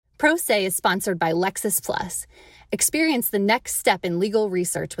Pro Se is sponsored by Lexis Plus. Experience the next step in legal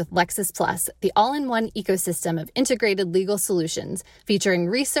research with Lexis Plus, the all-in-one ecosystem of integrated legal solutions featuring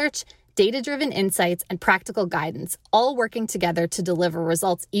research, data-driven insights, and practical guidance, all working together to deliver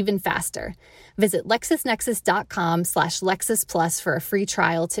results even faster. Visit LexisNexis.com/Lexis Plus for a free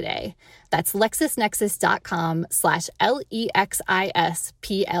trial today. That's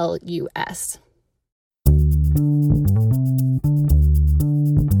LexisNexis.com/LEXISPLUS.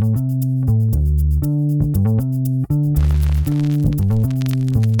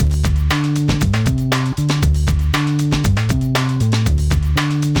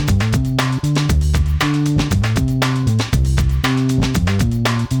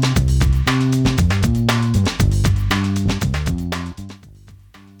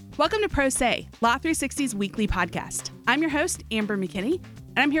 Welcome to Pro Se, Law 360's weekly podcast. I'm your host, Amber McKinney,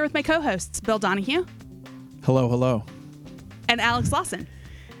 and I'm here with my co-hosts, Bill Donahue. Hello, hello. And Alex Lawson.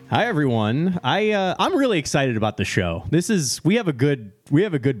 Hi, everyone. I'm really excited about the show. We have a good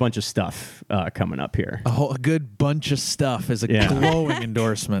bunch of stuff coming up here. A good bunch of stuff is a glowing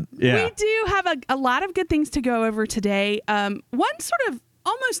endorsement. Yeah. We do have a lot of good things to go over today. One sort of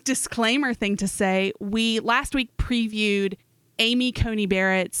almost disclaimer thing to say, we last week previewed Amy Coney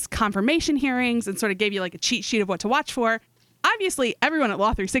Barrett's confirmation hearings and sort of gave you like a cheat sheet of what to watch for. Obviously, everyone at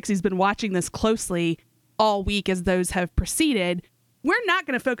Law 360 has been watching this closely all week as those have proceeded. We're not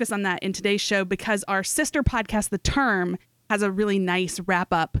going to focus on that in today's show because our sister podcast, The Term, has a really nice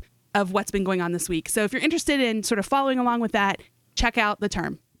wrap up of what's been going on this week. So if you're interested in sort of following along with that, check out The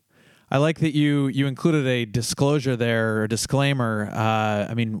Term. I like that you included a disclosure there, or disclaimer.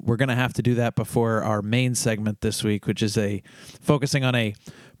 I mean, we're going to have to do that before our main segment this week, which is focusing on a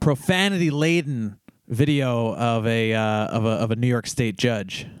profanity-laden video of a New York State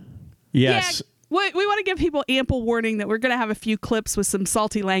judge. Yes. Yeah, we want to give people ample warning that we're going to have a few clips with some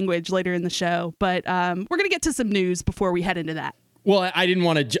salty language later in the show, but we're going to get to some news before we head into that. Well, I didn't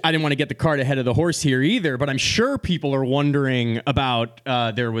want to get the cart ahead of the horse here either, but I'm sure people are wondering about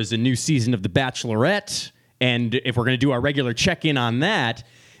there was a new season of The Bachelorette, and if we're going to do our regular check-in on that.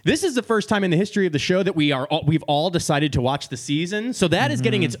 This is the first time in the history of the show that we've all decided to watch the season, so that is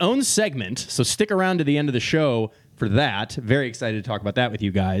getting its own segment. So stick around to the end of the show for that. Very excited to talk about that with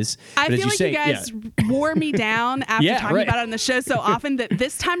you guys. I feel like you guys wore me down after talking about it on the show so often that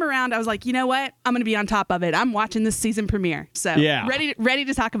this time around I was like, you know what? I'm going to be on top of it. I'm watching this season premiere. So ready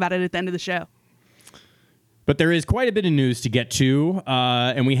to talk about it at the end of the show. But there is quite a bit of news to get to,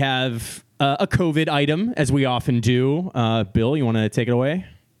 and we have a COVID item, as we often do. Bill, you want to take it away?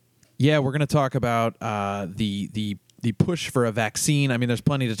 Yeah, we're going to talk about the push for a vaccine. I mean, there's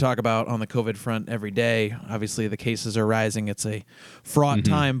plenty to talk about on the COVID front every day. Obviously, the cases are rising. It's a fraught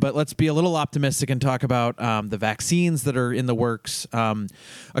time, but let's be a little optimistic and talk about the vaccines that are in the works. A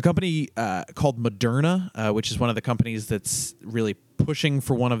company called Moderna, which is one of the companies that's really pushing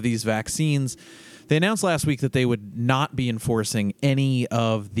for one of these vaccines, they announced last week that they would not be enforcing any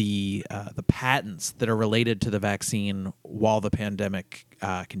of the patents that are related to the vaccine while the pandemic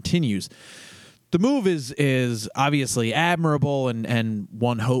continues. The move is obviously admirable, and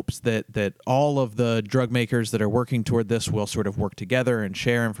one hopes that all of the drug makers that are working toward this will sort of work together and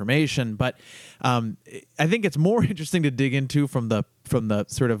share information. But I think it's more interesting to dig into from the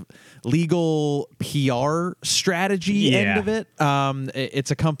sort of legal PR strategy end of it.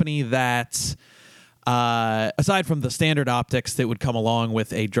 It's a company that, aside from the standard optics that would come along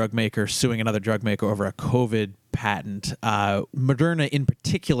with a drug maker suing another drug maker over a COVID patent, Moderna in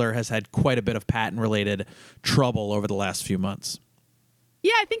particular has had quite a bit of patent-related trouble over the last few months.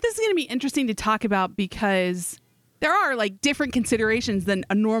 Yeah, I think this is going to be interesting to talk about because there are like different considerations than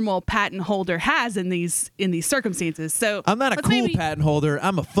a normal patent holder has in these circumstances. So I'm not a cool patent holder.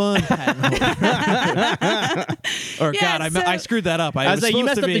 I'm a fun patent holder. I screwed that up. I was like, you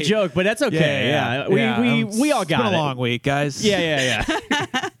messed up the joke, but that's okay. We all got it. It's been a long week, guys. Yeah.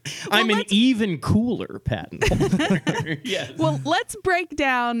 I'm an even cooler patent holder. Yes. Well, let's break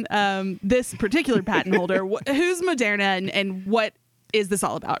down this particular patent holder. Who's Moderna and what is this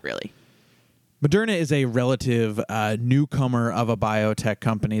all about, really? Moderna is a relative newcomer of a biotech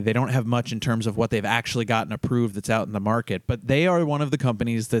company. They don't have much in terms of what they've actually gotten approved that's out in the market, but they are one of the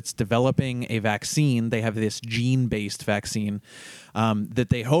companies that's developing a vaccine. They have this gene-based vaccine that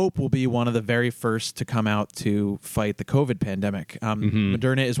they hope will be one of the very first to come out to fight the COVID pandemic.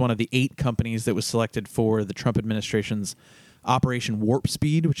 Moderna is one of the 8 companies that was selected for the Trump administration's Operation Warp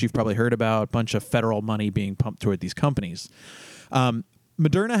Speed, which you've probably heard about, a bunch of federal money being pumped toward these companies.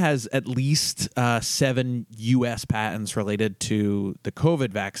 Moderna has at least 7 U.S. patents related to the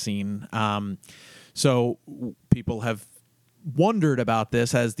COVID vaccine. So people have wondered about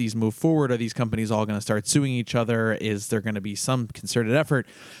this as these move forward. Are these companies all going to start suing each other? Is there going to be some concerted effort?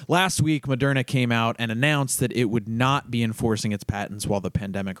 Last week, Moderna came out and announced that it would not be enforcing its patents while the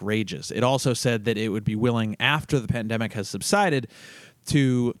pandemic rages. It also said that it would be willing, after the pandemic has subsided,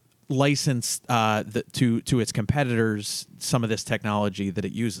 to license to its competitors some of this technology that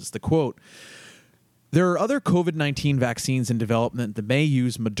it uses. The quote: "There are other COVID-19 vaccines in development that may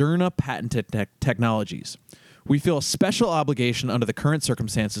use Moderna patented technologies. We feel a special obligation under the current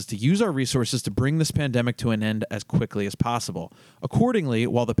circumstances to use our resources to bring this pandemic to an end as quickly as possible. Accordingly,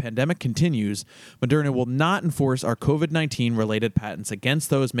 while the pandemic continues, Moderna will not enforce our COVID-19 related patents against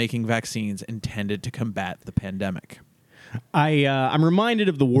those making vaccines intended to combat the pandemic." I'm reminded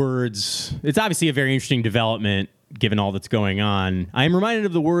of the words. It's obviously a very interesting development given all that's going on. I'm reminded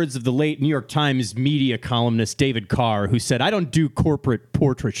of the words of the late New York Times media columnist David Carr, who said, "I don't do corporate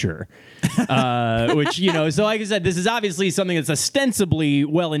portraiture." Which, so like I said, this is obviously something that's ostensibly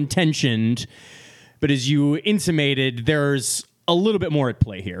well-intentioned, but as you intimated, there's a little bit more at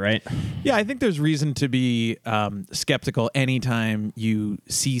play here, right? Yeah, I think there's reason to be skeptical anytime you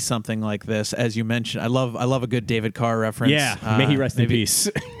see something like this. As you mentioned, I love a good David Carr reference. Yeah, may he rest in peace.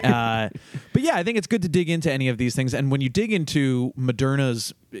 But yeah, I think it's good to dig into any of these things. And when you dig into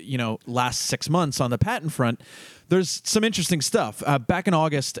Moderna's, last 6 months on the patent front, there's some interesting stuff. Back in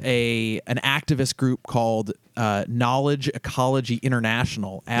August, an activist group called Knowledge Ecology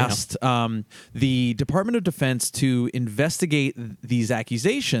International asked the Department of Defense to investigate these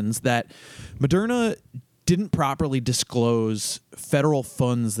accusations that Moderna didn't properly disclose federal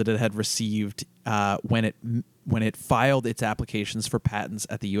funds that it had received when it filed its applications for patents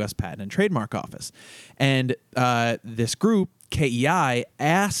at the U.S. Patent and Trademark Office. And this group, KEI,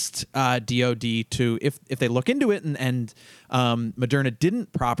 asked DOD to, if they look into it, and Moderna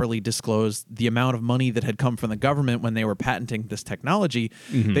didn't properly disclose the amount of money that had come from the government when they were patenting this technology,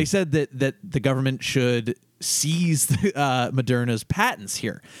 they said that the government should seize Moderna's patents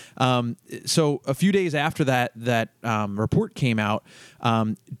here. So a few days after that report came out,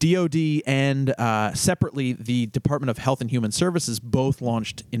 DOD and separately the Department of Health and Human Services both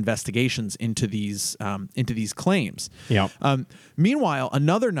launched investigations into these claims. Yeah. Meanwhile,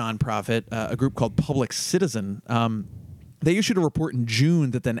 another nonprofit, a group called Public Citizen, they issued a report in June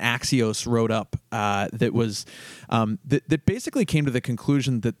that then Axios wrote up that was that basically came to the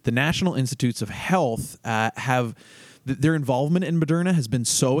conclusion that the National Institutes of Health their involvement in Moderna has been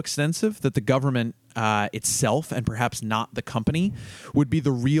so extensive that the government itself, and perhaps not the company, would be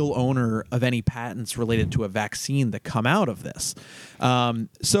the real owner of any patents related to a vaccine that come out of this.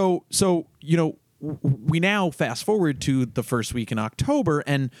 We now fast forward to the first week in October,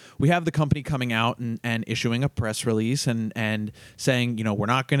 and we have the company coming out and issuing a press release and saying, we're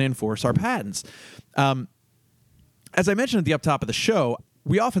not going to enforce our patents. As I mentioned at the up top of the show,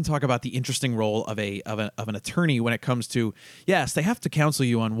 we often talk about the interesting role of an attorney when it comes to, yes, they have to counsel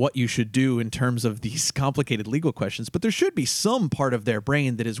you on what you should do in terms of these complicated legal questions, but there should be some part of their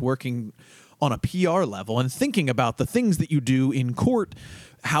brain that is working on a PR level and thinking about the things that you do in court,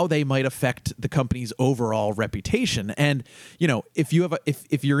 how they might affect the company's overall reputation. And, if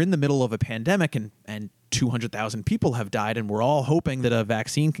you're in the middle of a pandemic and 200,000 people have died and we're all hoping that a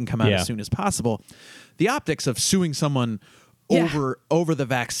vaccine can come out as soon as possible, the optics of suing someone over the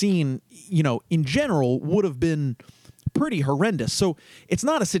vaccine, in general would have been pretty horrendous. So it's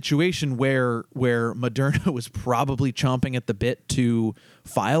not a situation where Moderna was probably chomping at the bit to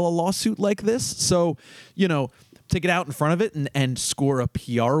file a lawsuit like this. So, to get out in front of it and score a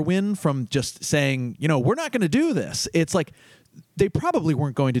PR win from just saying, we're not going to do this. It's like they probably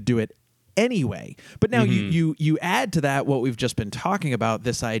weren't going to do it anyway. But now you add to that what we've just been talking about,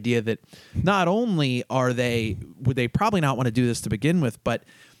 this idea that not only would they probably not want to do this to begin with, but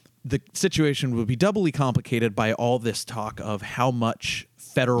the situation would be doubly complicated by all this talk of how much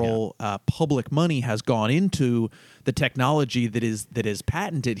federal public money has gone into the technology that is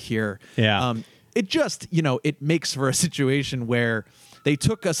patented here. Yeah. It just, it makes for a situation where they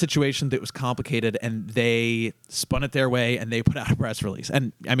took a situation that was complicated and they spun it their way and they put out a press release.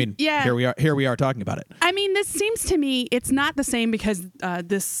 And I mean, here we are talking about it. I mean, this seems to me, it's not the same because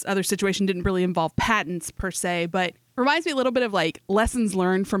this other situation didn't really involve patents per se, but reminds me a little bit of like lessons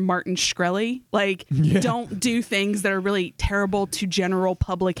learned from Martin Shkreli. Like, don't do things that are really terrible to general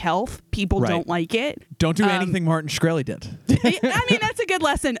public health. People don't like it. Don't do anything Martin Shkreli did. I mean, that's a good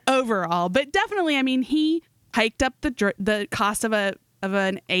lesson overall. But definitely, I mean, he hiked up the cost of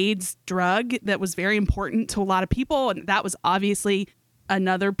an AIDS drug that was very important to a lot of people, and that was obviously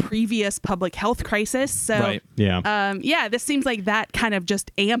another previous public health crisis. So, this seems like that kind of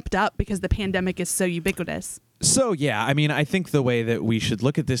just amped up because the pandemic is so ubiquitous. So, yeah, I mean, I think the way that we should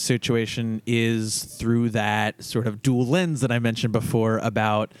look at this situation is through that sort of dual lens that I mentioned before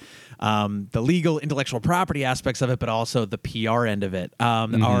about the legal intellectual property aspects of it, but also the PR end of it.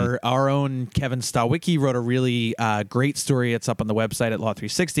 Our own Kevin Stawicki wrote a really great story. It's up on the website at Law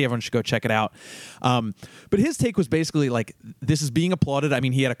 360. Everyone should go check it out. But his take was basically like, this is being applauded. I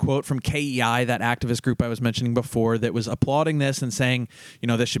mean, he had a quote from KEI, that activist group I was mentioning before, that was applauding this and saying,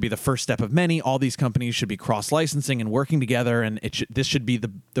 this should be the first step of many. All these companies should be cross-licensing and working together, and this should be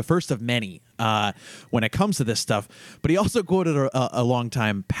the first of many when it comes to this stuff. But he also quoted a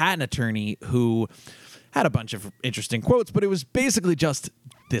long-time patent attorney who had a bunch of interesting quotes, but it was basically just,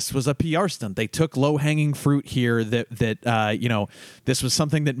 this was a PR stunt. They took low-hanging fruit here that this was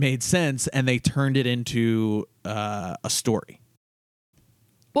something that made sense, and they turned it into a story.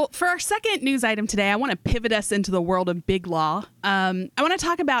 Well, for our second news item today, I want to pivot us into the world of big law. I want to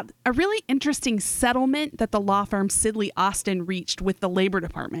talk about a really interesting settlement that the law firm Sidley Austin reached with the Labor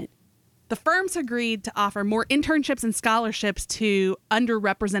Department. The firms agreed to offer more internships and scholarships to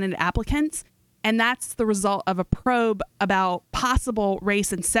underrepresented applicants, and that's the result of a probe about possible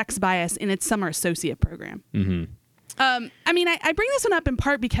race and sex bias in its summer associate program. I bring this one up in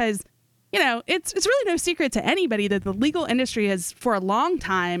part because, it's really no secret to anybody that the legal industry has, for a long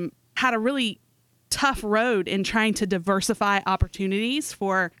time, had a really tough road in trying to diversify opportunities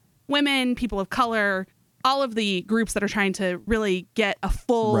for women, people of color, all of the groups that are trying to really get a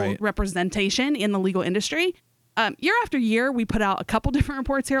full representation in the legal industry. Year after year, we put out a couple different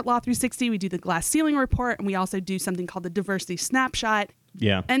reports here at Law 360. We do the glass ceiling report, and we also do something called the diversity snapshot.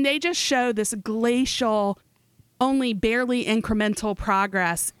 Yeah. And they just show this glacial, only barely incremental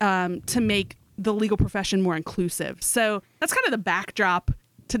progress to make the legal profession more inclusive. So that's kind of the backdrop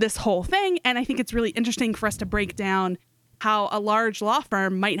to this whole thing. And I think it's really interesting for us to break down how a large law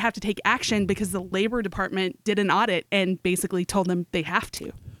firm might have to take action because the Labor Department did an audit and basically told them they have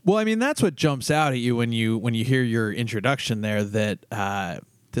to. Well, I mean, that's what jumps out at you when you hear your introduction there, that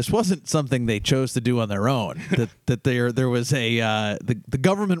this wasn't something they chose to do on their own, that there was the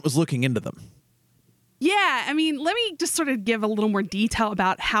government was looking into them. Yeah, I mean, let me just sort of give a little more detail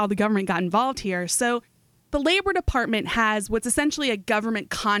about how the government got involved here. So the Labor Department has what's essentially a government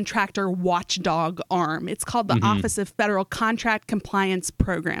contractor watchdog arm. It's called the Office of Federal Contract Compliance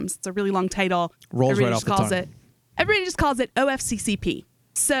Programs. It's a really long title. Rolls right off the tongue. Everybody just calls it OFCCP.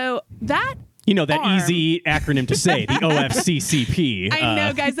 So that that arm, easy acronym to say, the OFCCP. I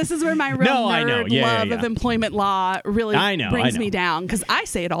know, guys. This is where my real nerd love of employment law really brings me down, because I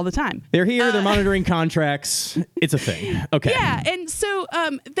say it all the time. They're here. They're monitoring contracts. It's a thing. Okay. Yeah, and so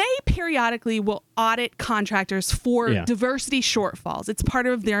they periodically will audit contractors for diversity shortfalls. It's part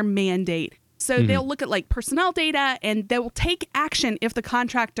of their mandate. So they'll look at personnel data, and they will take action if the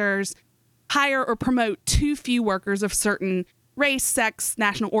contractors hire or promote too few workers of certain race, sex,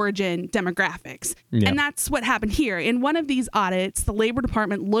 national origin, demographics. Yeah. And that's what happened here. In one of these audits, the Labor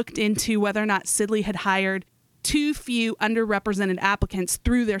Department looked into whether or not Sidley had hired too few underrepresented applicants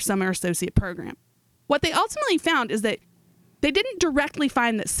through their summer associate program. What they ultimately found is that they didn't directly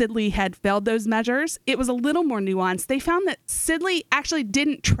find that Sidley had failed those measures. It was a little more nuanced. They found that Sidley actually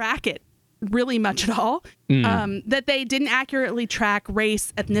didn't track it really much at all, that they didn't accurately track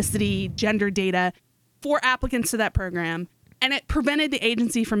race, ethnicity, gender data for applicants to that program. And it prevented the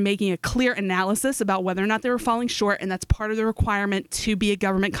agency from making a clear analysis about whether or not they were falling short. And that's part of the requirement to be a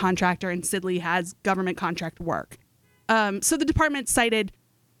government contractor. And Sidley has government contract work. So the department cited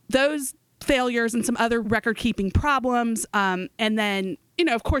those failures and some other record-keeping problems. And then,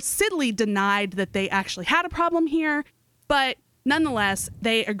 of course, Sidley denied that they actually had a problem here. But nonetheless,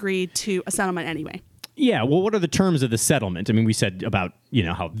 they agreed to a settlement anyway. Yeah, well, what are the terms of the settlement? I mean, we said about,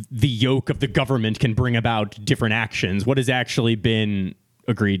 how the yoke of the government can bring about different actions. What has actually been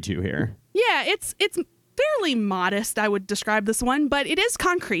agreed to here? Yeah, it's fairly modest, I would describe this one, but it is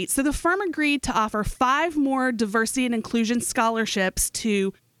concrete. So the firm agreed to offer 5 more diversity and inclusion scholarships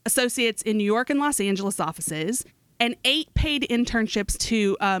to associates in New York and Los Angeles offices, and 8 paid internships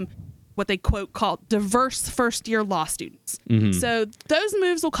to what they quote call diverse first-year law students. So those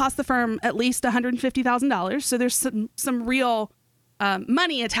moves will cost the firm at least $150,000. So there's some real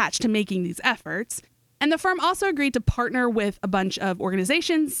money attached to making these efforts. And the firm also agreed to partner with a bunch of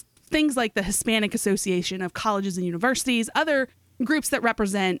organizations, things like the Hispanic Association of Colleges and Universities, other groups that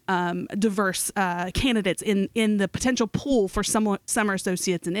represent diverse candidates in the potential pool for summer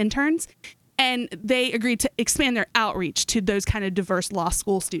associates and interns. And they agreed to expand their outreach to those kind of diverse law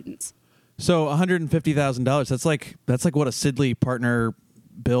school students. So $150,000. That's like what a Sidley partner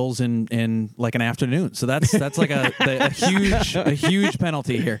bills in like an afternoon. So that's like a huge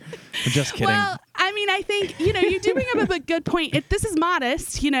penalty here. I'm just kidding. Well, I I mean, I think, you do bring up a good point. This is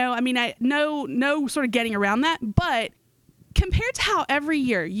modest, I mean, no sort of getting around that, but compared to how every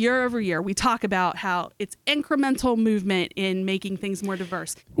year over year, we talk about how it's incremental movement in making things more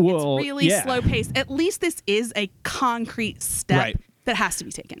diverse. Well, it's really slow paced. At least this is a concrete step that has to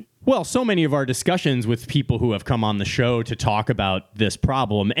be taken. Well, so many of our discussions with people who have come on the show to talk about this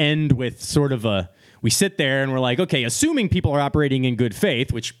problem end with sort of we sit there and we're like, okay, assuming people are operating in good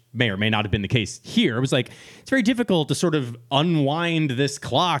faith, which may or may not have been the case here, it was like, it's very difficult to sort of unwind this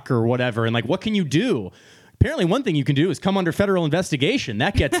clock or whatever. And like, what can you do? Apparently, one thing you can do is come under federal investigation.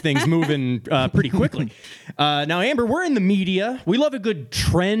 That gets things moving pretty quickly. Now, Amber, we're in the media. We love a good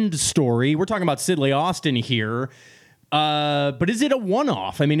trend story. We're talking about Sidley Austin here. But is it a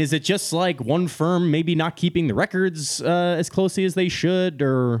one-off? I mean, is it just like one firm maybe not keeping the records as closely as they should?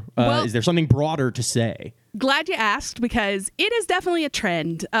 Or is there something broader to say? Glad you asked, because it is definitely a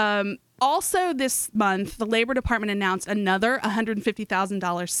trend. Also this month, the Labor Department announced another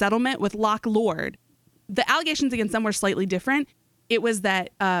 $150,000 settlement with Locke Lord. The allegations against them were slightly different. It was that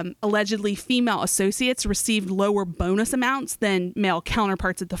allegedly female associates received lower bonus amounts than male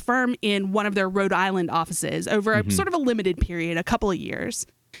counterparts at the firm in one of their Rhode Island offices over a sort of a limited period, a couple of years.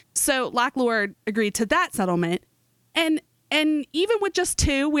 So Locke Lord agreed to that settlement. And even with just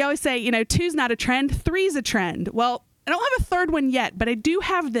two, we always say, two's not a trend, three's a trend. Well, I don't have a third one yet, but I do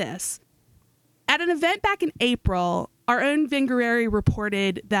have this. At an event back in April, our own Vin Guerrieri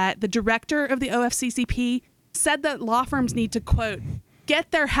reported that the director of the OFCCP said that law firms need to, quote,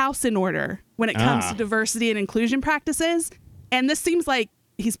 get their house in order when it comes to diversity and inclusion practices. And this seems like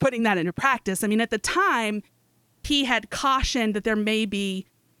he's putting that into practice. I mean, at the time, he had cautioned that there may be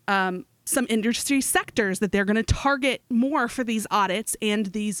some industry sectors that they're going to target more for these audits and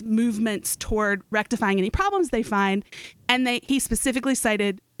these movements toward rectifying any problems they find. And he specifically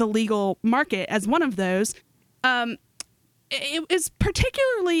cited the legal market as one of those. It is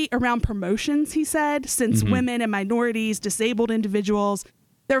particularly around promotions, he said, since women and minorities, disabled individuals,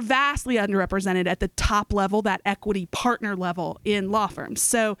 they're vastly underrepresented at the top level, that equity partner level in law firms.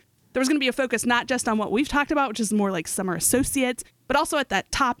 So there was going to be a focus not just on what we've talked about, which is more like summer associates, but also at that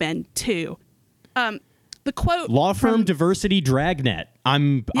top end too. The quote, law firm diversity dragnet.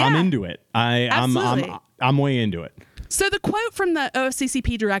 I'm into it. I'm way into it. So the quote from the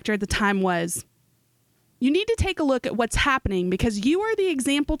OFCCP director at the time was, "You need to take a look at what's happening because you are the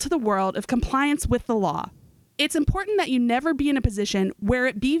example to the world of compliance with the law. It's important that you never be in a position where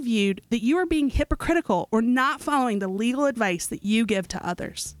it be viewed that you are being hypocritical or not following the legal advice that you give to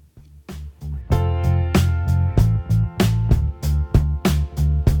others."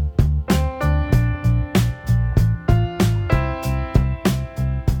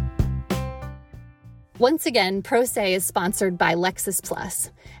 Once again, Pro Se is sponsored by Lexis Plus.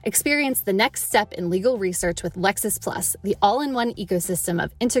 Experience the next step in legal research with Lexis Plus, the all-in-one ecosystem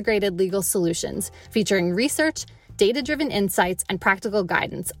of integrated legal solutions featuring research, data-driven insights, and practical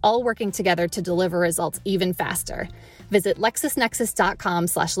guidance, all working together to deliver results even faster. Visit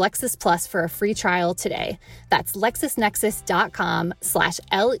LexisNexis.com/Lexis Plus for a free trial today. That's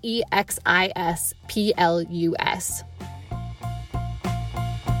LexisNexis.com/LEXISPLUS.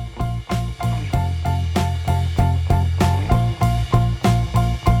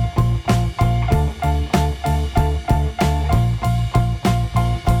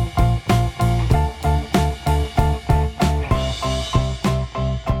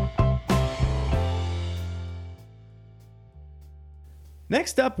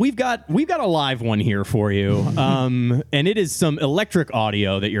 Next up, we've got a live one here for you, and it is some electric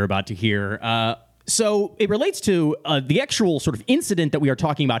audio that you're about to hear. So it relates to the actual sort of incident that we are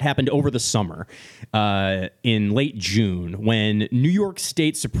talking about happened over the summer in late June when New York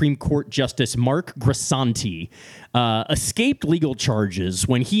State Supreme Court Justice Mark Grisanti escaped legal charges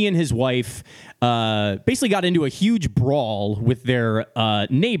when he and his wife basically got into a huge brawl with their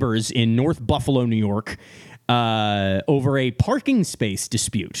neighbors in North Buffalo, New York, over a parking space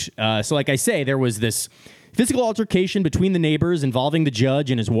dispute. So like I say, there was this physical altercation between the neighbors involving the judge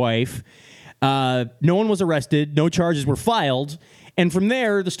and his wife. No one was arrested. No charges were filed. And from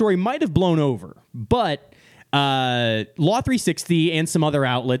there, the story might have blown over. But Law 360 and some other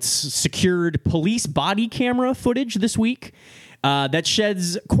outlets secured police body camera footage this week that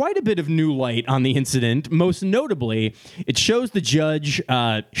sheds quite a bit of new light on the incident. Most notably, it shows the judge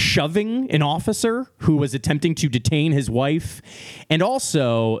shoving an officer who was attempting to detain his wife, and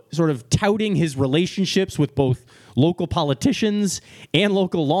also sort of touting his relationships with both local politicians and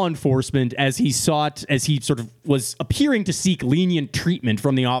local law enforcement as he sort of was appearing to seek lenient treatment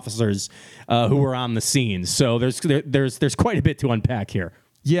from the officers who were on the scene. So there's quite a bit to unpack here.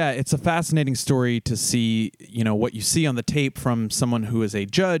 Yeah, it's a fascinating story to see, what you see on the tape from someone who is a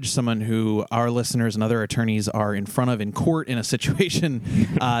judge, someone who our listeners and other attorneys are in front of in court in a situation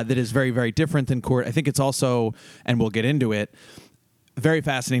that is very, very different than court. I think it's also, and we'll get into it, very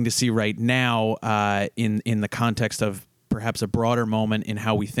fascinating to see right now in the context of perhaps a broader moment in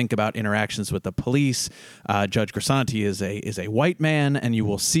how we think about interactions with the police. Judge Grisanti is a white man, and you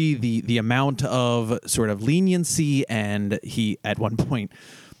will see the amount of sort of leniency, and he at one point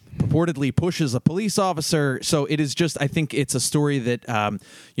purportedly pushes a police officer. So it is just, I think it's a story that,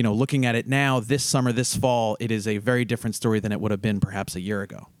 looking at it now, this summer, this fall, it is a very different story than it would have been perhaps a year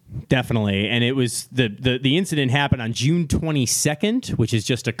ago. Definitely. And it was the incident happened on June 22nd, which is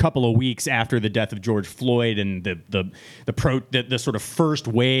just a couple of weeks after the death of George Floyd and the sort of first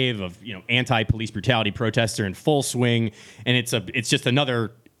wave of, anti-police brutality protests are in full swing. And it's just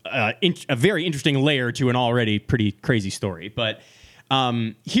another a very interesting layer to an already pretty crazy story. But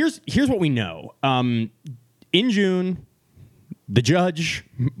here's what we know. In June, the judge,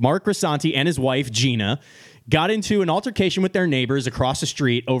 Mark Grisanti, and his wife, Gina, got into an altercation with their neighbors across the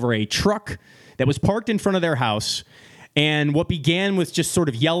street over a truck that was parked in front of their house. And what began with just sort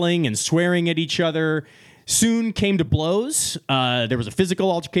of yelling and swearing at each other soon came to blows. There was a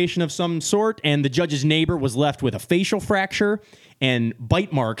physical altercation of some sort, and the judge's neighbor was left with a facial fracture and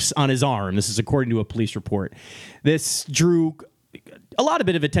bite marks on his arm. This is according to a police report. This drew a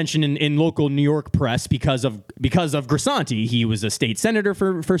bit of attention in local New York press because of Grisanti. He was a state senator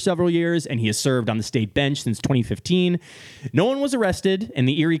for several years, and he has served on the state bench since 2015. No one was arrested, and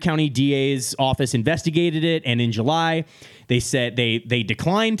the Erie County DA's office investigated it, and in July, they said they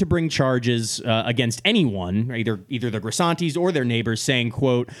declined to bring charges against anyone, either the Grisantis or their neighbors, saying,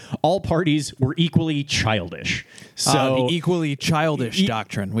 quote, all parties were equally childish. So the equally childish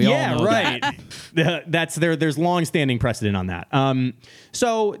doctrine. We all know right. That's there's long-standing precedent on that.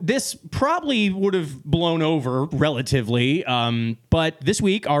 So this probably would have blown over relatively, but this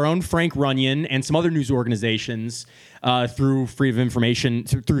week our own Frank Runyon and some other news organizations, through freedom of information,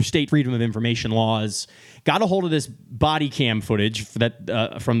 through state freedom of information laws, got a hold of this body cam footage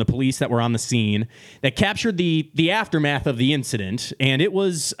that from the police that were on the scene that captured the aftermath of the incident, and it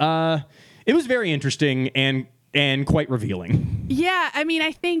was very interesting and quite revealing. Yeah, I mean,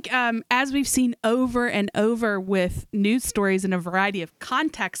 I think as we've seen over and over with news stories in a variety of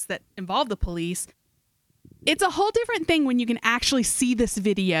contexts that involve the police, it's a whole different thing when you can actually see this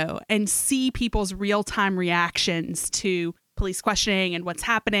video and see people's real-time reactions to police questioning and what's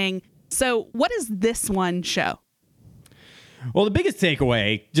happening. So what does this one show? Well, the biggest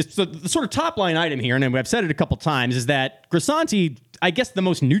takeaway, just the sort of top line item here, and I've said it a couple times, is that Grisanti, I guess the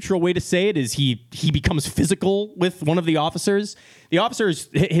most neutral way to say it is he becomes physical with one of the officers. The officers,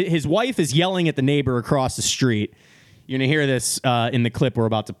 his wife is yelling at the neighbor across the street. You're going to hear this in the clip we're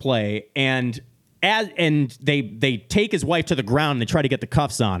about to play. And they take his wife to the ground and they try to get the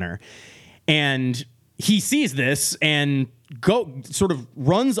cuffs on her. And he sees this and sort of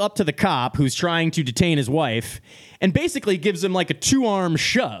runs up to the cop who's trying to detain his wife and basically gives him like a 2-arm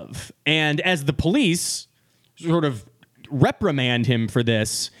shove. And as the police sort of reprimand him for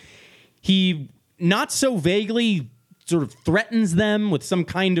this, he not so vaguely sort of threatens them with some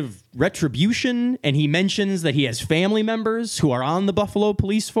kind of retribution, and he mentions that he has family members who are on the Buffalo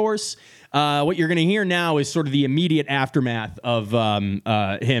police force. What you're going to hear now is sort of the immediate aftermath of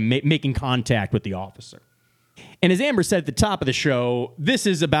him making contact with the officer. And as Amber said at the top of the show, this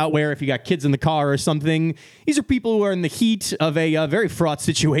is about where if you got kids in the car or something, these are people who are in the heat of a very fraught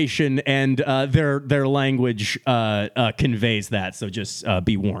situation, and their language conveys that. So just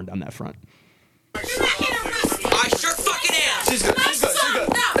be warned on that front. I sure fucking am. She's good. She's good. She's good.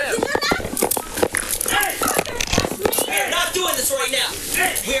 We are not doing this right now.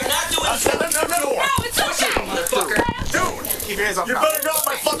 We are not doing this. No, it's okay. Motherfucker. Dude, keep your hands off. You better not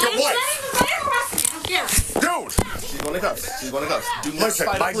my fucking wife. Dude. She's going to cuffs. She's going to cuffs. Listen,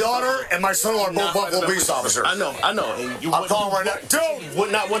 my daughter and my son are both Buffalo police officers. I know. And I'm calling right now. Dude.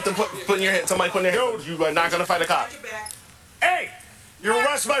 Would not want them putting your hand, somebody putting their hand. Dude. You are not going to fight a cop. Hey, you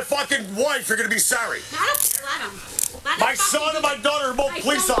arrest my fucking wife, you're going to be sorry. Let him. My son and my daughter are both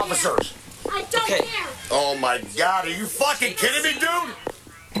police officers. I don't care. Oh my God, are you fucking kidding me, dude?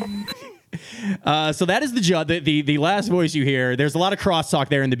 So that is the judge. The last voice you hear. There's a lot of crosstalk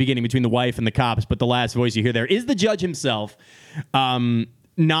there in the beginning between the wife and the cops, but the last voice you hear there is the judge himself. The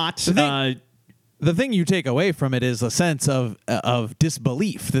thing you take away from it is a sense of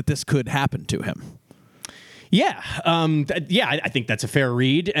disbelief that this could happen to him. Yeah, I think that's a fair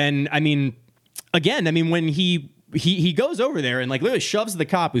read. And I mean, again, when he goes over there and like literally shoves the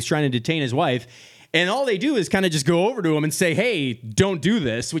cop who's trying to detain his wife, And all they do is kind of just go over to him and say, hey, don't do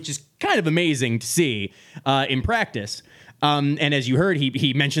this, which is kind of amazing to see in practice. And as you heard,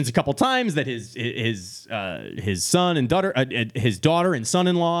 he mentions a couple times that his son and daughter, his daughter and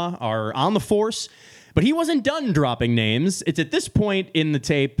son-in-law are on the force. But he wasn't done dropping names. It's at this point in the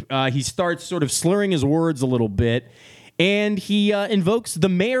tape, he starts sort of slurring his words a little bit, and he invokes the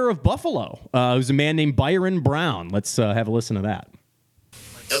mayor of Buffalo, who's a man named Byron Brown. Let's have a listen to that.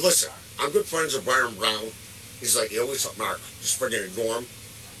 And listen, I'm good friends with Byron Brown. He's like, yo, what's up, Mark? Just friggin' ignore him.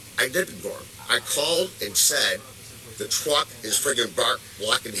 I did ignore him. I called and said the truck is friggin'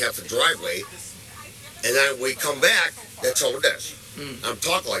 blocking half the driveway, and then we come back, that's all it is. I'm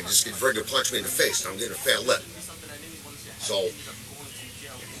talking like this kid friggin' punched me in the face, and I'm getting a fat lip. So...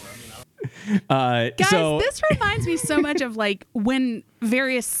 Guys, this reminds me so much of like when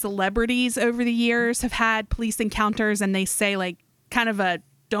various celebrities over the years have had police encounters and they say like kind of a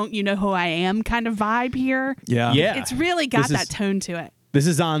 "don't you know who I am" kind of vibe here. Yeah. It's really got that tone to it. This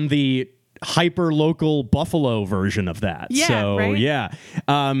is on the hyper local Buffalo version of that. Yeah, so right? yeah.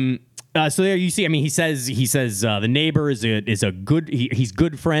 So there you see. I mean, he says the neighbor is a good. He's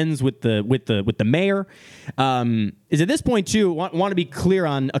good friends with the mayor. Is at this point too want to be clear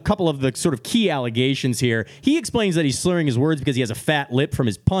on a couple of the sort of key allegations here. He explains that he's slurring his words because he has a fat lip from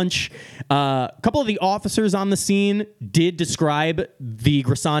his punch. A couple of the officers on the scene did describe the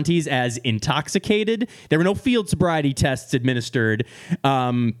Grisantis as intoxicated. There were no field sobriety tests administered,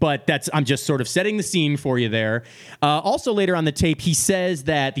 but I'm just sort of setting the scene for you there. Also later on the tape, he says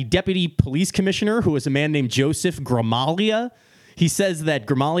that the deputy police commissioner, who is a man named Joseph Gramaglia, he says that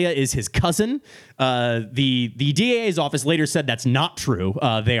Gramaglia is his cousin. The DA's office later said that's not true.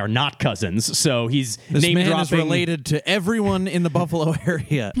 They are not cousins. So he's this name man dropping. is related to everyone in the Buffalo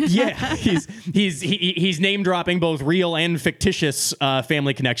area. Yeah, he's name dropping both real and fictitious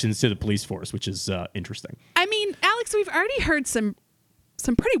family connections to the police force, which is interesting. I mean, Alex, we've already heard some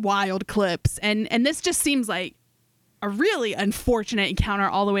pretty wild clips, and this just seems like a really unfortunate encounter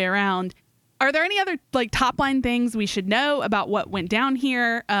all the way around. Are there any other like top line things we should know about what went down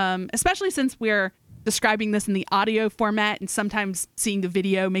here, especially since we're describing this in the audio format and sometimes seeing the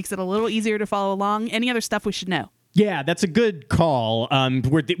video makes it a little easier to follow along? Any other stuff we should know? Yeah, that's a good call.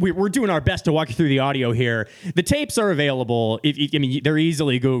 We're doing our best to walk you through the audio here. The tapes are available. They're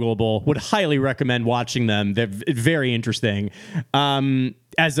easily Googleable. Would highly recommend watching them. They're very interesting.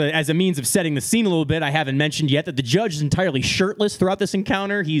 As a means of setting the scene a little bit, I haven't mentioned yet that the judge is entirely shirtless throughout this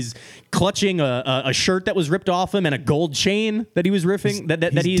encounter. He's clutching a shirt that was ripped off him and a gold chain that he was ripping.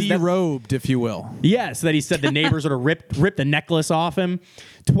 He's derobed, if you will. Yes, that he said the neighbors sort of ripped the necklace off him.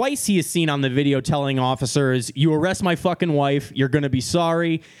 Twice he is seen on the video telling officers, "You arrest my fucking wife, you're going to be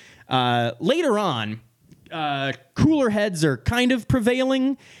sorry." Later on, cooler heads are kind of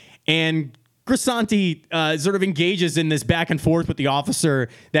prevailing, and Grisanti sort of engages in this back and forth with the officer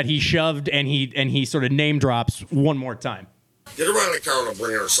that he shoved, and he sort of name drops one more time. Get her out of the car and I'll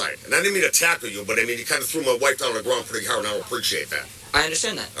bring her aside. And I didn't mean to tackle you, but I mean, you kind of threw my wife down on the ground pretty hard, and I don't appreciate that. I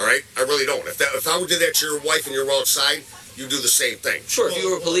understand that. All right? I really don't. If I would do that to your wife and you're outside, you do the same thing. Sure, if you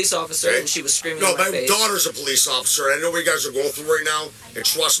were a police officer and she was screaming No, in my my face. daughter's a police officer, and I know what you guys are going through right now, and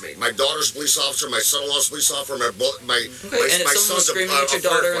trust me, my daughter's a police officer, my son-in-law's a police officer, my Okay, and if someone was son's screaming at your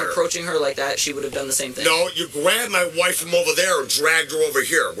daughter and firefighter. approaching her like that, she would have done the same thing. No, you grabbed my wife from over there and dragged her over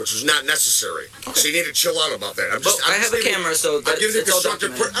here, which was not necessary. Okay. So you need to chill out about that. I have a camera, so I'm giving you it's all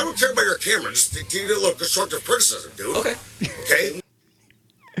constructive. documented. I don't care about your camera. Just give you a little constructive criticism, dude. Okay. Okay.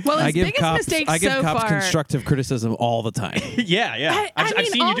 Well, his I give biggest cops mistake I give so cops far. constructive criticism all the time. Yeah. I've mean,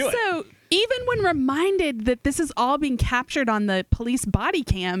 seen you do it. also, even when reminded that this is all being captured on the police body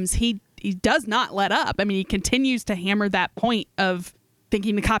cams, he does not let up. I mean, he continues to hammer that point of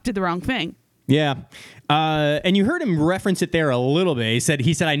thinking the cop did the wrong thing. Yeah. And you heard him reference it there a little bit.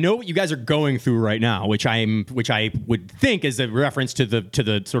 He said, I know what you guys are going through right now, which I would think is a reference to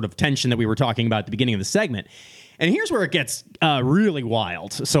the sort of tension that we were talking about at the beginning of the segment. And here's where it gets really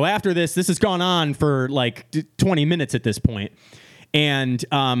wild. So after this has gone on for like 20 minutes at this point. And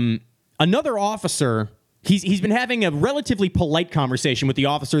another officer, he's been having a relatively polite conversation with the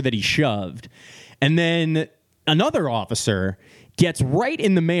officer that he shoved. And then another officer gets right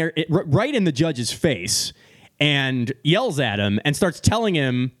in the judge's face and yells at him and starts telling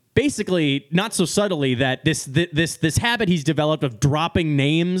him, basically, not so subtly, that this habit he's developed of dropping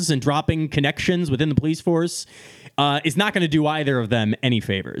names and dropping connections within the police force is not going to do either of them any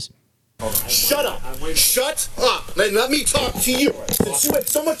favors. Shut up. Shut up. Let me talk to you. Since you had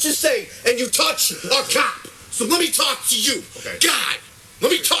so much to say and you touch a cop. So let me talk to you. Okay. Guy.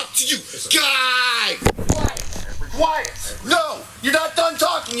 Let me talk to you. Guy. Quiet. No. You're not done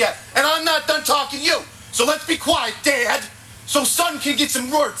talking. talking yet, and I'm not done talking to you. So let's be quiet, Dad, so Son can get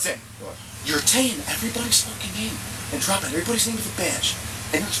some words in. You're saying everybody's fucking name and dropping everybody's name with a badge,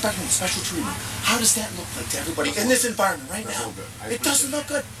 and you're expecting special treatment. How does that look like to everybody in this environment right now? It doesn't look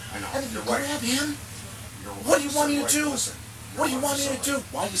good. I know. And if you You're right. grab him, You're what do you want me to 100% do? right. Listen, What do you want me to 100% do? right.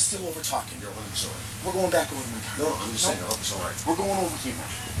 Why are you still over talking? You're 100% right. We're going back over to my car. No, I'm just saying, you're 100% right. We're going over here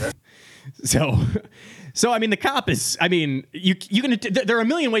now. So I mean, the cop is. I mean, you can. There are a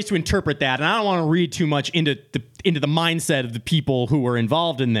million ways to interpret that, and I don't want to read too much into the mindset of the people who were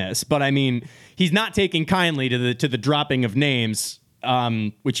involved in this. But I mean, he's not taking kindly to the dropping of names,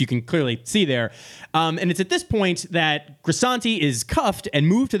 which you can clearly see there. And it's at this point that Grisanti is cuffed and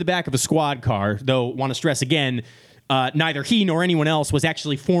moved to the back of a squad car. Though, want to stress again, neither he nor anyone else was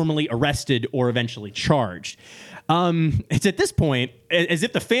actually formally arrested or eventually charged. It's at this point, as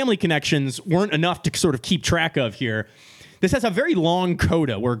if the family connections weren't enough to sort of keep track of here. This has a very long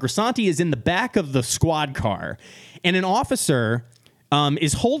coda where Grisanti is in the back of the squad car, and an officer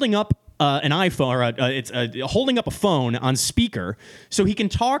is holding up an iPhone, or holding up a phone on speaker so he can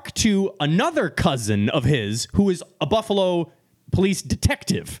talk to another cousin of his who is a Buffalo police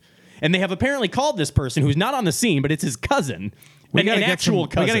detective. And they have apparently called this person, who's not on the scene, but it's his cousin. We got cousin.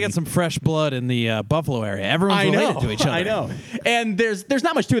 to get some fresh blood in the Buffalo area. Everyone's related to each other. I know. And there's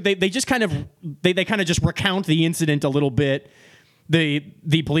not much to it. They just kind of just recount the incident a little bit.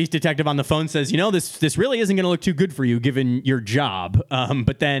 The police detective on the phone says, this really isn't going to look too good for you given your job.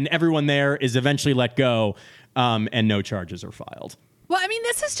 But then everyone there is eventually let go, and no charges are filed. Well, I mean,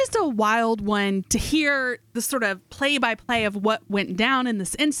 this is just a wild one to hear the sort of play-by-play of what went down in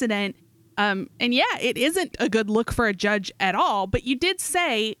this incident. And yeah, it isn't a good look for a judge at all. But you did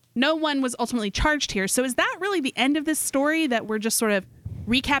say no one was ultimately charged here. So is that really the end of this story, that we're just sort of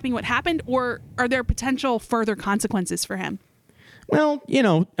recapping what happened? Or are there potential further consequences for him? Well,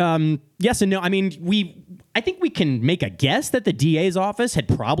 yes and no. I mean, I think we can make a guess that the DA's office had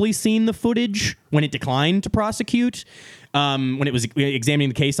probably seen the footage when it declined to prosecute, when it was examining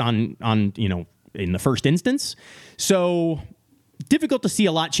the case on in the first instance. So difficult to see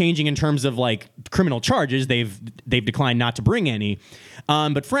a lot changing in terms of like criminal charges. They've declined not to bring any.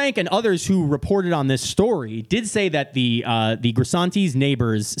 But Frank and others who reported on this story did say that the Grisanti's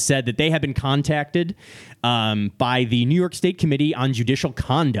neighbors said that they had been contacted by the New York State Committee on Judicial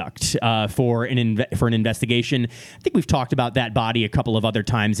Conduct for an investigation. I think we've talked about that body a couple of other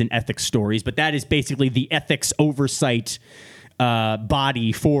times in ethics stories, but that is basically the ethics oversight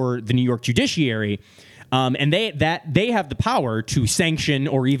body for the New York judiciary. And they have the power to sanction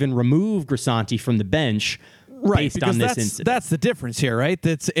or even remove Grisanti from the bench based on this incident. That's the difference here, right?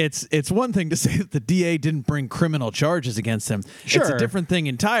 It's one thing to say that the DA didn't bring criminal charges against him. Sure. It's a different thing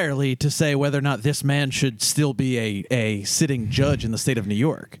entirely to say whether or not this man should still be a sitting judge in the state of New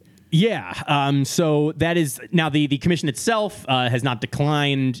York. Yeah. So that is now the commission itself has not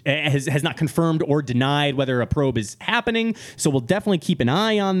declined, has not confirmed or denied whether a probe is happening. So we'll definitely keep an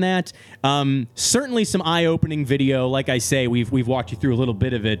eye on that. Certainly some eye-opening video. Like I say, we've walked you through a little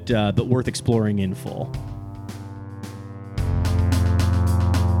bit of it, but worth exploring in full.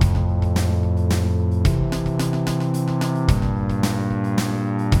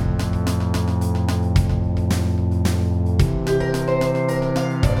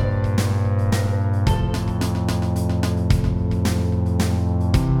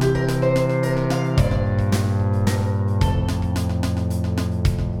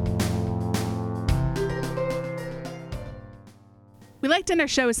 We like to end our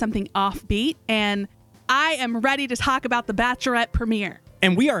show with something offbeat, and I am ready to talk about the Bachelorette premiere.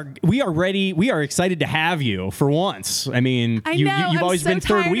 And we are ready. We are excited to have you for once. I mean, you've always been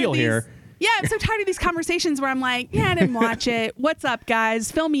third wheel here. Yeah, I'm so tired of these conversations where I'm like, yeah, I didn't watch it. What's up,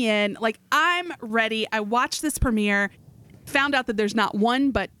 guys? Fill me in. Like, I'm ready. I watched this premiere, found out that there's not one,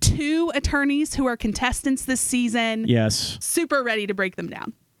 but two attorneys who are contestants this season. Yes. Super ready to break them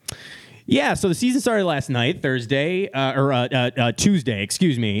down. Yeah, so the season started last night, Tuesday,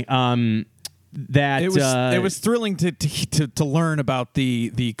 excuse me. It was thrilling to learn about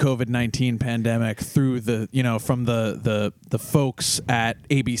the COVID-19 pandemic through from the folks at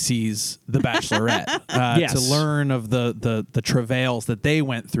ABC's The Bachelorette yes. to learn of the travails that they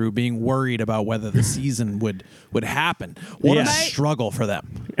went through, being worried about whether the season would happen. What a struggle for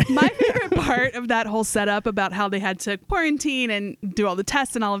them. My favorite part of that whole setup about how they had to quarantine and do all the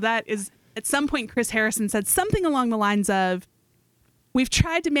tests and all of that is at some point Chris Harrison said something along the lines of, "We've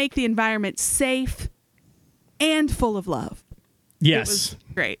tried to make the environment safe and full of love." Yes. It was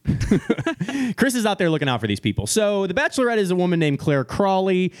great. Chris is out there looking out for these people. So The Bachelorette is a woman named Claire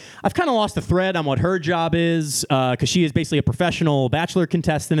Crawley. I've kind of lost the thread on what her job is because she is basically a professional Bachelor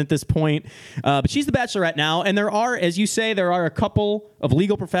contestant at this point. But she's the Bachelorette now. And there are, as you say, there are a couple of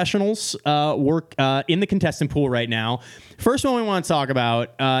legal professionals work in the contestant pool right now. First one we want to talk about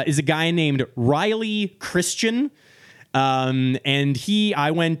is a guy named Riley Christian. And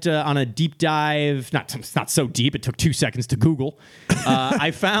I went on a deep dive, not so deep. It took 2 seconds to Google.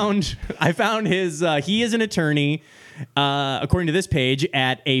 I found his, he is an attorney, according to this page,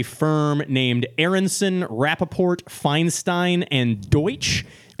 at a firm named Aronson, Rappaport, Feinstein, and Deutsch.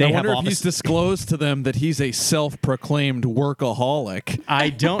 I wonder if he's disclosed to them that he's a self-proclaimed workaholic.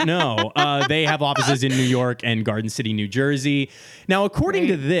 I don't know. They have offices in New York and Garden City, New Jersey. Now, according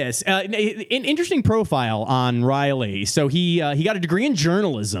to this, an interesting profile on Riley. So he got a degree in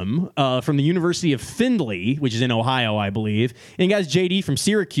journalism from the University of Findlay, which is in Ohio, I believe. And he got his JD from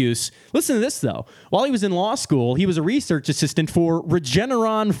Syracuse. Listen to this, though. While he was in law school, he was a research assistant for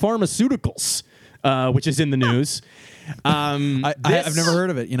Regeneron Pharmaceuticals, which is in the news. I've never heard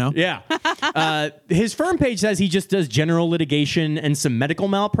of it, you know? Yeah. His firm page says he just does general litigation and some medical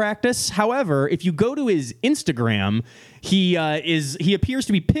malpractice. However, if you go to his Instagram, he appears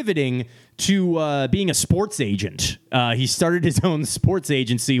to be pivoting to being a sports agent. He started his own sports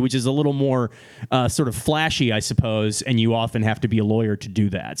agency, which is a little more sort of flashy, I suppose, and you often have to be a lawyer to do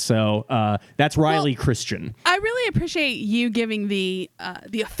that. So that's Riley Christian. I really appreciate you giving the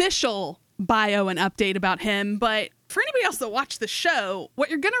official bio and update about him, but for anybody else that watched the show, what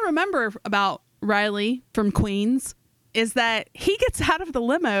you're going to remember about Riley from Queens is that he gets out of the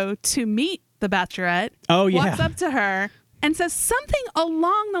limo to meet the Bachelorette. Oh, yeah. Walks up to her and says something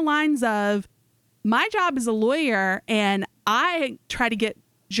along the lines of, my job is a lawyer and I try to get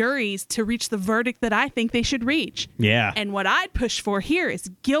juries to reach the verdict that I think they should reach. Yeah. And what I'd push for here is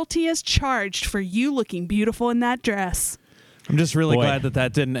guilty as charged for you looking beautiful in that dress. I'm just really glad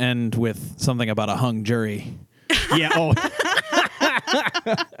that didn't end with something about a hung jury. Yeah. Oh.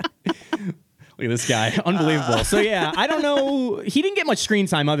 Look at this guy. Unbelievable. So, yeah, I don't know. He didn't get much screen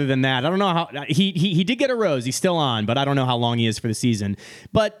time other than that. I don't know how he did get a rose. He's still on, but I don't know how long he is for the season.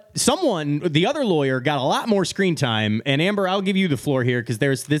 But the other lawyer, got a lot more screen time. And Amber, I'll give you the floor here because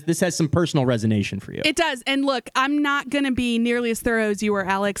this has some personal resonation for you. It does. And look, I'm not going to be nearly as thorough as you were,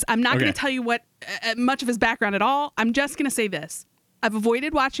 Alex. I'm not going to tell you what much of his background at all. I'm just going to say this. I've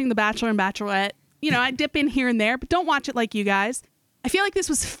avoided watching The Bachelor and Bachelorette. You know, I dip in here and there, but don't watch it like you guys. I feel like this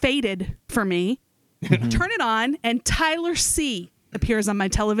was fated for me. Turn it on, and Tyler C. appears on my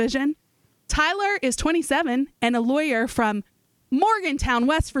television. Tyler is 27 and a lawyer from Morgantown,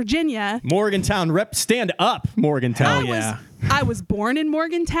 West Virginia. Morgantown rep, stand up, Morgantown. I was born in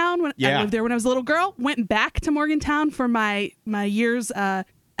Morgantown. I lived there when I was a little girl. Went back to Morgantown for my years at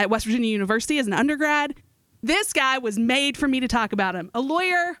West Virginia University as an undergrad. This guy was made for me to talk about him. A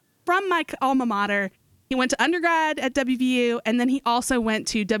lawyer from my alma mater. He went to undergrad at WVU, and then he also went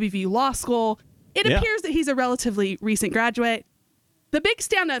to WVU Law School. It appears that he's a relatively recent graduate. The big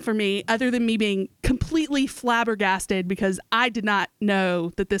standout for me, other than me being completely flabbergasted because I did not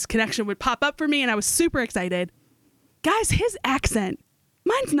know that this connection would pop up for me, and I was super excited. Guys, his accent,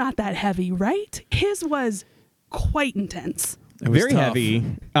 mine's not that heavy, right? His was quite intense. It was very tough.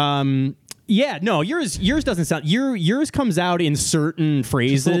 Heavy. Yeah, no, yours doesn't sound. Yours comes out in certain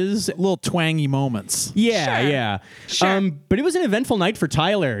phrases, little twangy moments. Yeah, Sure. But it was an eventful night for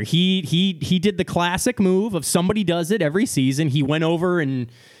Tyler. He did the classic move of somebody does it every season. He went over and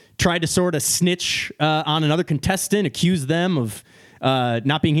tried to sort of snitch on another contestant, accuse them of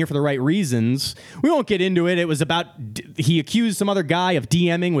not being here for the right reasons. We won't get into it. It was about he accused some other guy of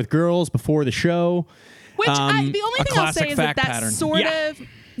DMing with girls before the show. Which the only thing I'll say is that pattern.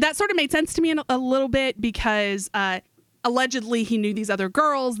 That sort of made sense to me a little bit because allegedly he knew these other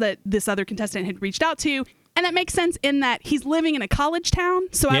girls that this other contestant had reached out to. And that makes sense in that he's living in a college town.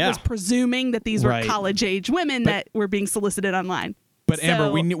 So I was presuming that these were college-age women that were being solicited online. But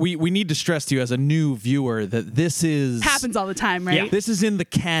Amber, we need to stress to you as a new viewer that this is happens all the time, right? Yeah. This is in the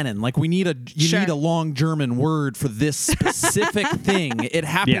canon. Like need a long German word for this specific thing. It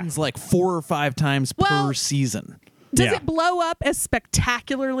happens like 4 or 5 times per season. Does it blow up as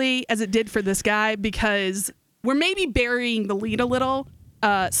spectacularly as it did for this guy? Because we're maybe burying the lead a little.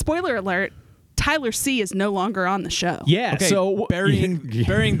 Spoiler alert. Tyler C. is no longer on the show. Yeah, okay, so burying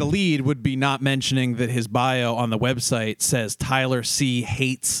the lead would be not mentioning that his bio on the website says Tyler C.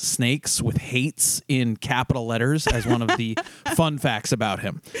 hates snakes with hates in capital letters as one of the fun facts about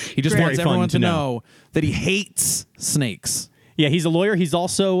him. He just wants everyone to know that he hates snakes. Yeah, he's a lawyer. He's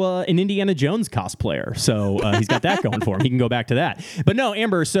also an Indiana Jones cosplayer, so he's got that going for him. He can go back to that. But no,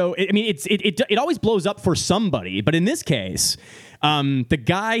 Amber. So it always blows up for somebody, but in this case, the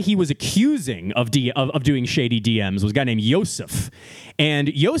guy he was accusing of doing shady DMs was a guy named Yosef, and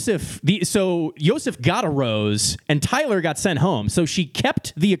Yosef got a rose, and Tyler got sent home. So she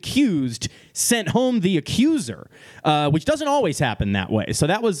kept the accused, sent home the accuser, which doesn't always happen that way. So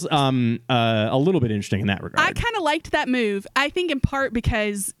that was a little bit interesting in that regard. I kind of liked that move. I think in part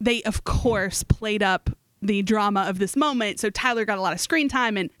because they, of course, played up the drama of this moment. So Tyler got a lot of screen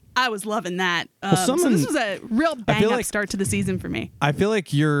time, and I was loving that. So this was a real bang-up start to the season for me. I feel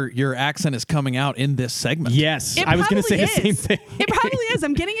like your accent is coming out in this segment. Yes, I was going to say the same thing. It probably is.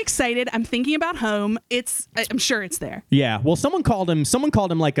 I'm getting excited. I'm thinking about home. I'm sure it's there. Yeah. Well, someone called him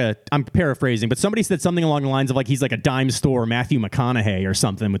like I'm paraphrasing, but somebody said something along the lines of like he's like a dime store Matthew McConaughey or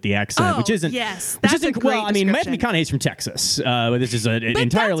something with the accent, which isn't. Yes, that's a great I mean, Matthew McConaughey's from Texas. This is an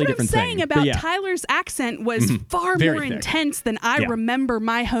entirely different thing. thing. About Tyler's accent was far Very more thick. intense than I remember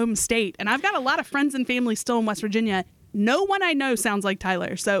my home state, and I've got a lot of friends and family still in West Virginia. No one I know sounds like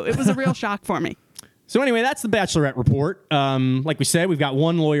Tyler, so it was a real shock for me. So anyway, that's the Bachelorette report. Like we said, we've got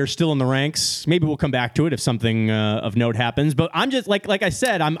one lawyer still in the ranks. Maybe we'll come back to it if something of note happens. But I'm just like I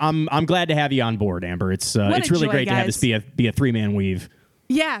said, I'm glad to have you on board, Amber. It's really great to have this be a 3-man weave.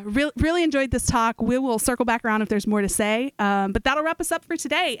 Yeah, really enjoyed this talk. We will circle back around if there's more to say. But that'll wrap us up for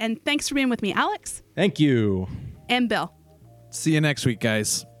today. And thanks for being with me, Alex. Thank you. And Bill. See you next week,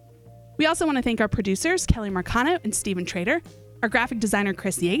 guys. We also want to thank our producers, Kelly Marcano and Stephen Trader, our graphic designer,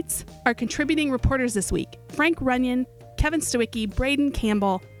 Chris Yates, our contributing reporters this week, Frank Runyon, Kevin Stowicki, Braden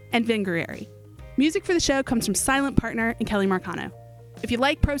Campbell, and Vin Guerrieri. Music for the show comes from Silent Partner and Kelly Marcano. If you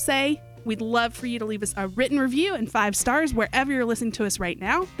like Pro Se, we'd love for you to leave us a written review and 5 stars wherever you're listening to us right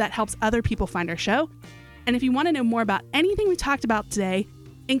now. That helps other people find our show. And if you want to know more about anything we talked about today,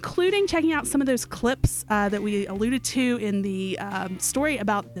 including checking out some of those clips that we alluded to in the story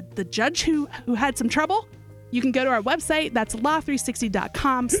about the judge who had some trouble, you can go to our website. That's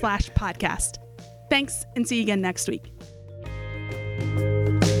law360.com/podcast. Thanks, and see you again next week.